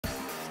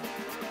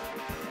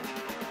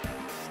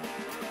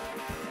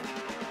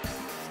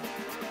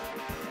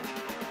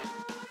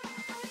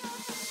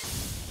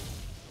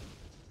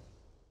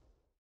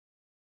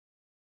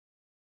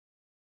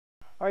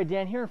All right,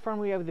 Dan, here in front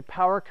of me we have the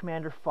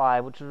PowerCommander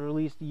 5, which was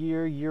released a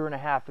year and a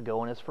half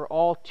ago, and it's for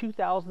all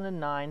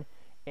 2009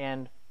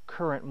 and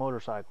current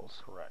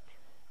motorcycles. Correct.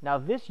 Now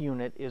this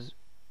unit is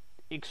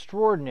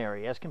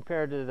extraordinary as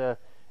compared to the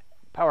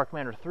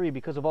PowerCommander 3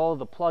 because of all of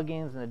the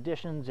plugins and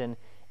additions and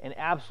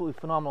absolutely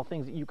phenomenal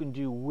things that you can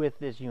do with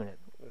this unit.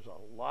 There's a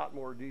lot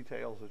more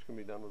details that can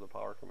be done with the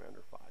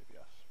PowerCommander 5,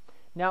 yes.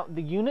 Now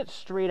the unit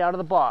straight out of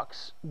the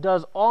box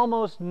does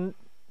almost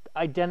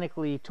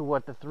identically to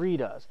what the 3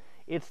 does.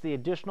 It's the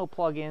additional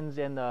plugins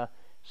and the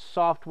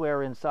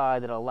software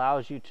inside that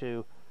allows you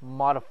to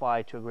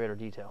modify to a greater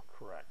detail.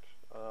 Correct.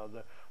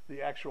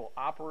 The actual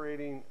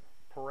operating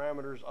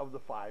parameters of the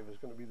 5 is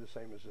going to be the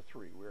same as the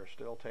 3. We are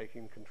still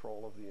taking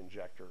control of the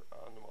injector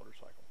on the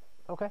motorcycle.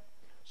 Okay.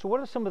 So what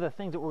are some of the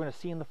things that we're going to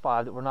see in the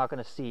 5 that we're not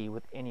going to see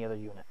with any other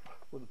unit?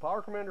 With the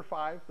PowerCommander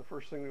 5, the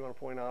first thing we want to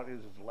point out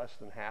is it's less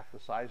than half the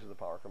size of the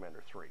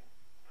PowerCommander 3.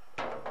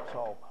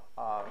 So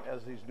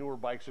as these newer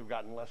bikes have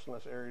gotten less and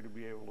less area to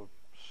be able to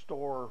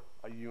store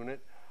a unit,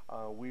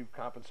 we've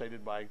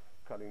compensated by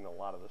cutting a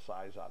lot of the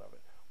size out of it.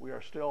 We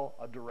are still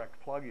a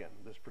direct plug-in.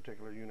 This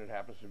particular unit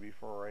happens to be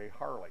for a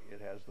Harley.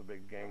 It has the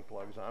big gang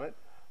plugs on it.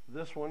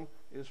 This one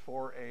is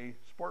for a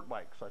sport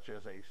bike, such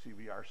as a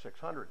CBR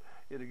 600.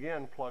 It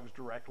again plugs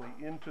directly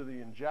into the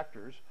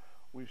injectors.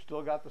 We've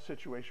still got the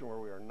situation where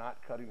we are not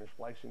cutting or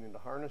splicing into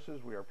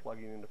harnesses. We are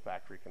plugging into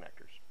factory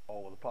connectors.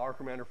 Oh, with the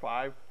PowerCommander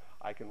 5,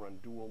 I can run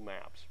dual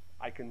maps.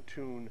 I can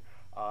tune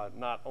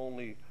not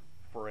only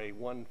for a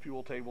one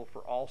fuel table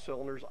for all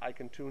cylinders, I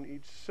can tune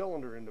each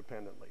cylinder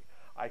independently.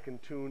 I can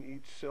tune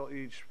each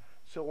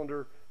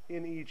cylinder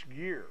in each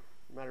gear.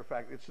 Matter of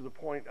fact, it's to the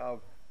point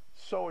of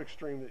so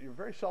extreme that you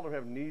very seldom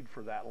have need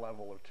for that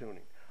level of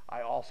tuning.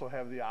 I also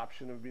have the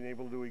option of being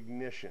able to do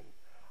ignition.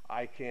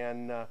 I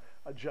can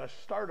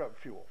adjust startup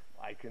fuel.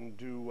 I can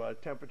do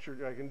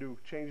temperature. I can do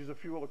changes of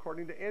fuel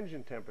according to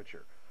engine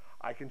temperature.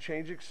 I can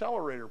change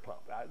accelerator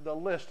pump. The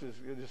list it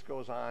just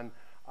goes on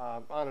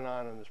and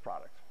on in this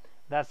product.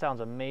 That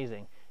sounds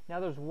amazing. Now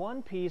there's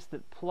one piece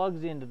that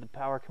plugs into the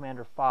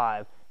PowerCommander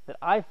 5 that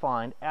I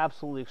find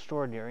absolutely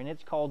extraordinary, and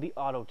it's called the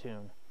Auto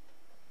Tune.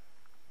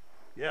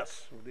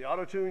 Yes, the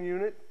Auto Tune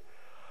unit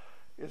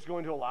is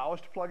going to allow us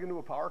to plug into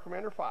a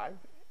PowerCommander 5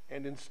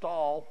 and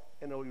install,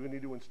 and we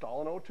need to install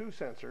an O2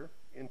 sensor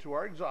into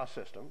our exhaust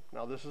system.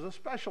 Now this is a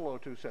special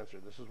O2 sensor.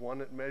 This is one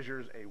that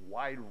measures a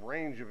wide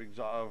range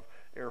of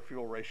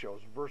air-fuel ratios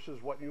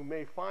versus what you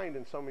may find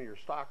in some of your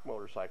stock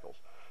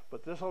motorcycles.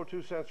 But this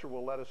O2 sensor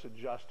will let us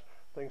adjust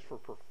things for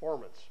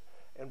performance.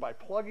 And by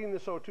plugging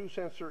this O2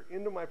 sensor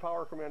into my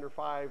PowerCommander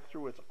 5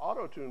 through its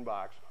Auto Tune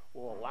box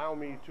will allow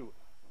me to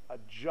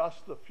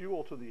adjust the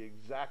fuel to the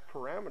exact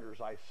parameters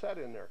I set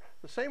in there.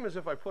 The same as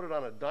if I put it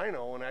on a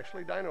dyno and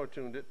actually dyno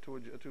tuned it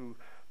to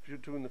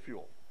tune the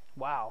fuel.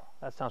 Wow,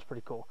 that sounds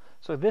pretty cool.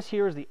 So this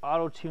here is the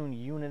Auto Tune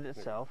unit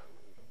itself.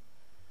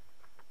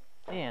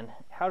 And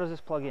how does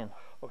this plug in?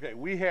 Okay,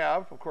 we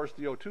have, of course,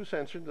 the O2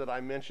 sensor that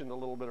I mentioned a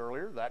little bit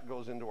earlier. That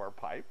goes into our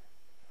pipe.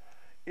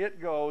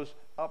 It goes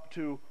up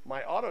to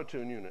my Auto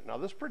Tune unit. Now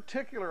this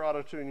particular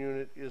Auto Tune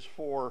unit is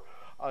for,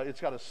 it's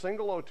got a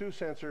single O2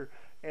 sensor,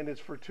 and it's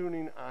for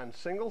tuning on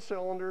single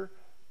cylinder,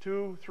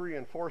 2, 3,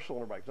 and 4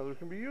 cylinder bikes. Now it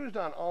can be used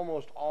on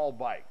almost all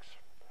bikes.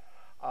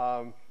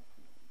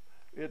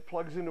 It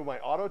plugs into my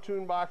Auto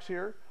Tune box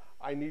here.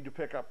 I need to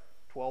pick up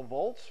 12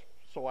 volts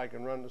so I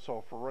can run,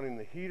 so for running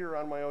the heater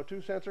on my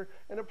O2 sensor,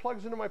 and it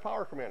plugs into my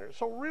PowerCommander.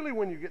 So really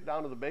when you get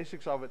down to the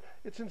basics of it,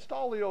 it's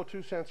install the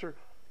O2 sensor,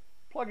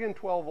 plug in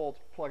 12 volts,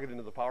 plug it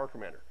into the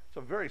PowerCommander. It's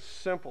a very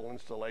simple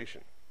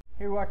installation.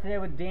 Here we are today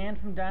with Dan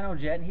from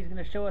Dynojet, and he's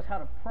going to show us how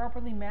to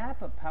properly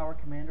map a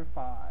PowerCommander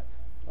 5.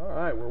 All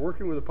right, we're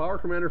working with a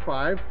PowerCommander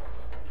 5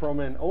 from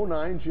an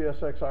 09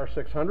 GSX-R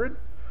 600.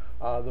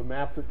 The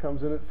map that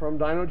comes in it from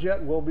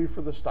Dynojet will be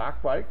for the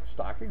stock bike,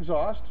 stock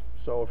exhaust.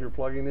 So if you're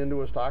plugging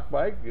into a stock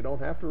bike, you don't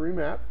have to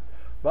remap.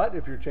 But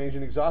if you're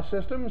changing exhaust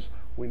systems,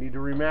 we need to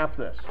remap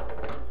this.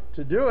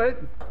 To do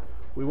it,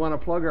 we want to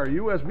plug our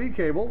USB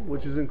cable,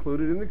 which is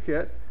included in the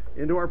kit,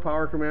 into our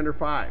PowerCommander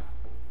 5.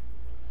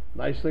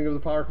 Nice thing of the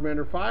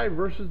PowerCommander 5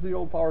 versus the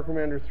old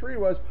PowerCommander 3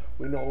 was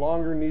we no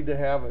longer need to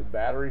have a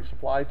battery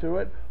supply to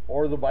it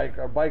or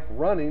our bike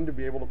running to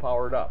be able to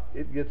power it up.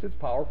 It gets its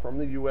power from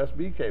the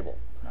USB cable.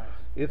 Nice.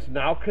 It's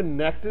now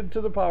connected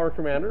to the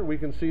PowerCommander. We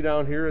can see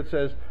down here it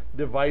says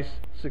device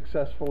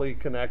successfully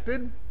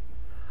connected.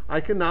 I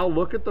can now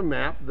look at the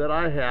map that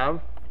I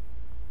have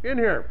in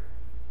here.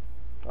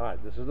 All right,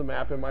 this is the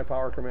map in my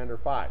PowerCommander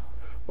 5.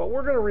 But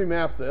we're going to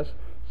remap this.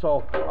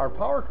 So our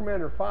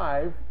PowerCommander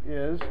 5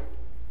 is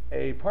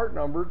a part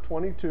number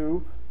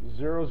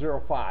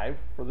 22005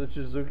 for the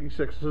Suzuki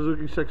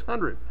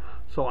 600.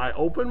 So I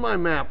open my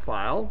map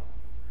file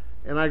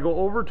and I go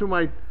over to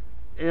my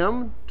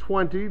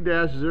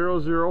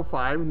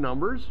M20-005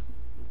 numbers.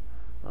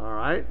 All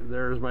right,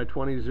 there's my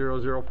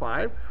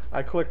 20005.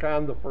 I click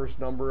on the first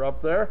number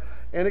up there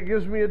and it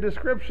gives me a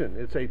description.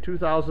 It's a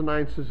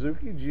 2009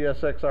 Suzuki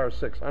GSX-R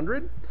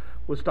 600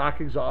 with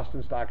stock exhaust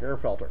and stock air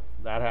filter.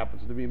 That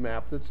happens to be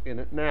map that's in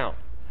it now.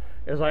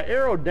 As I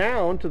arrow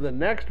down to the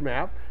next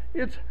map,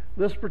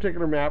 this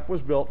particular map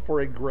was built for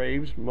a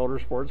Graves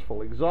Motorsports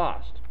full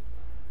exhaust.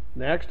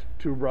 Next,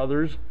 Two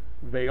Brothers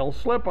Vale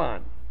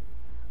slip-on.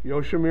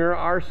 Yoshimura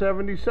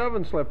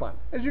R77 slip-on.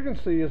 As you can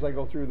see as I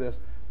go through this,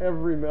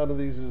 every one of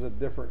these is a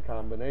different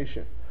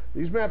combination.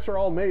 These maps are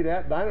all made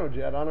at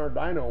Dynojet on our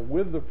dyno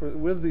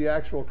with the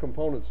actual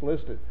components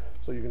listed.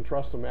 So you can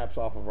trust the maps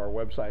off of our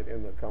website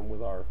and that come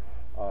with our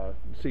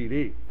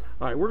CD.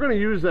 All right, we're going to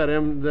use that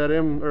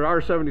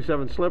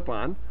R77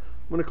 slip-on. I'm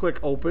going to click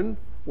open.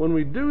 When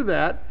we do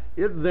that,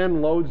 it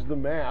then loads the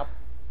map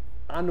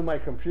onto my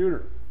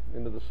computer,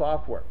 into the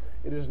software.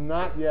 It is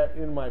not yet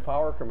in my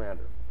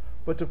PowerCommander.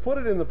 But to put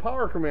it in the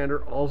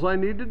PowerCommander, all I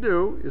need to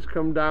do is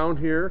come down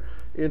here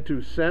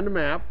into Send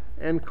Map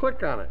and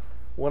click on it.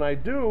 When I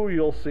do,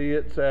 you'll see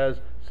it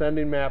says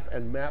Sending Map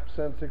and Map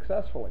sent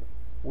successfully.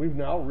 We've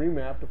now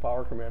remapped to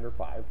PowerCommander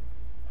 5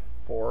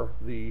 for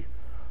the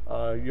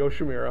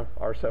Yoshimura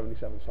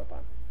R77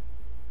 slip-on.